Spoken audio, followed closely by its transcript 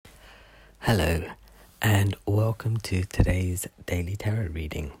Hello, and welcome to today's Daily Tarot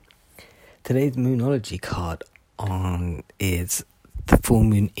reading. Today's Moonology card is the full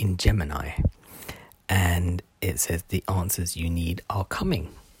moon in Gemini, and it says the answers you need are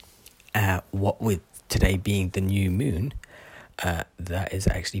coming. What with today being the new moon, that is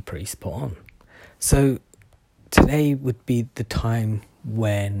actually pretty spot on. So today would be the time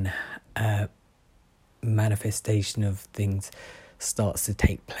when manifestation of things starts to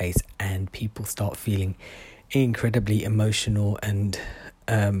take place and people start feeling incredibly emotional and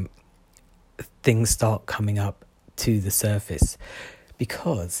things start coming up to the surface,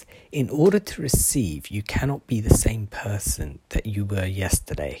 because in order to receive you cannot be the same person that you were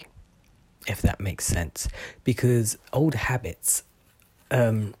yesterday, if that makes sense, because old habits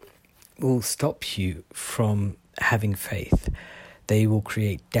will stop you from having faith. They will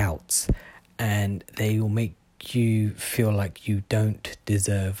create doubts and they will make you feel like you don't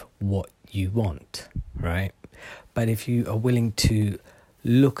deserve what you want, right? But if you are willing to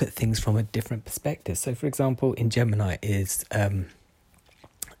look at things from a different perspective, so for example in Gemini is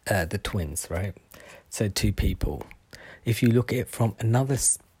the twins, right? So two people. If you look at it from another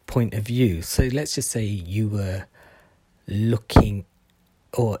point of view, so let's just say you were looking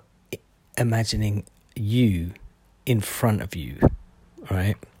or imagining you in front of you,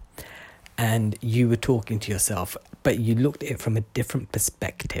 right? And you were talking to yourself, but you looked at it from a different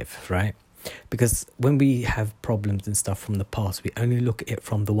perspective, right? Because when we have problems and stuff from the past, we only look at it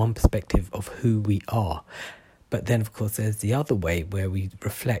from the one perspective of who we are. But then, of course, there's the other way where we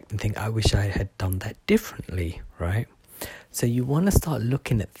reflect and think, I wish I had done that differently, right? So you want to start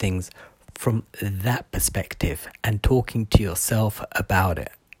looking at things from that perspective and talking to yourself about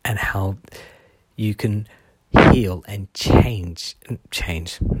it and how you can heal and change,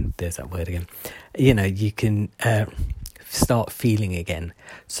 there's that word again, you can start feeling again,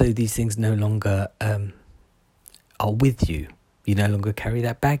 so these things no longer are with you. You no longer carry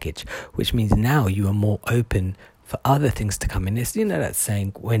that baggage, which means now you are more open for other things to come in. It's, that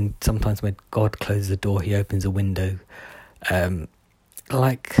saying, when God closes a door, he opens a window,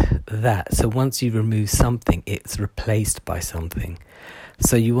 like that. So once you remove something, it's replaced by something.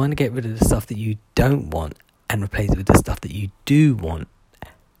 So you want to get rid of the stuff that you don't want and replace it with the stuff that you do want,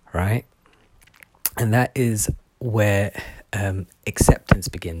 right? And that is where acceptance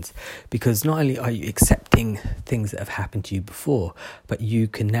begins, because not only are you accepting things that have happened to you before, but you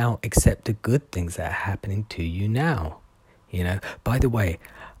can now accept the good things that are happening to you now. By the way,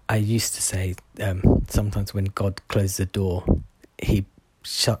 I used to say sometimes when God closes the door, he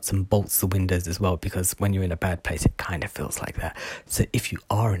shuts and bolts the windows as well, because when you're in a bad place, it kind of feels like that. So if you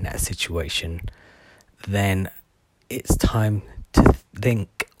are in that situation, then it's time to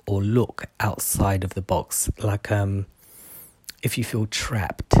think or look outside of the box. Like if you feel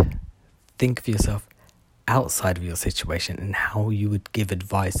trapped, think of yourself outside of your situation and how you would give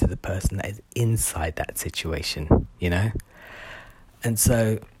advice to the person that is inside that situation, And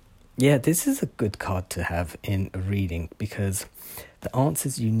so, this is a good card to have in a reading, because the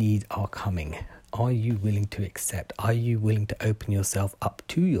answers you need are coming. Are you willing to accept? Are you willing to open yourself up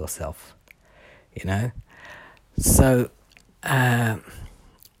to yourself? So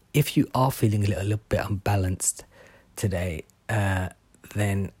if you are feeling a little bit unbalanced today,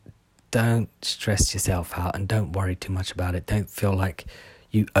 then don't stress yourself out and don't worry too much about it. Don't feel like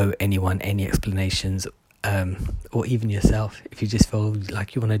you owe anyone any explanations, or even yourself. If you just feel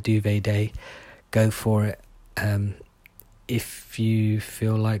like you want a duvet day, go for it. If you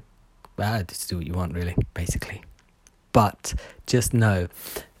feel like, just do what you want, really, basically. But just know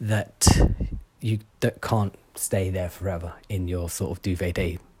that you can't stay there forever in your sort of duvet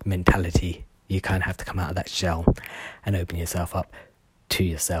day mentality. You kind of have to come out of that shell and open yourself up to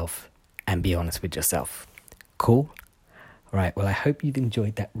yourself and be honest with yourself. Cool? Right, well, I hope you've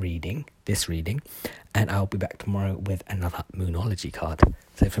enjoyed this reading, and I'll be back tomorrow with another Moonology card.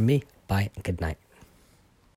 So from me, bye and good night.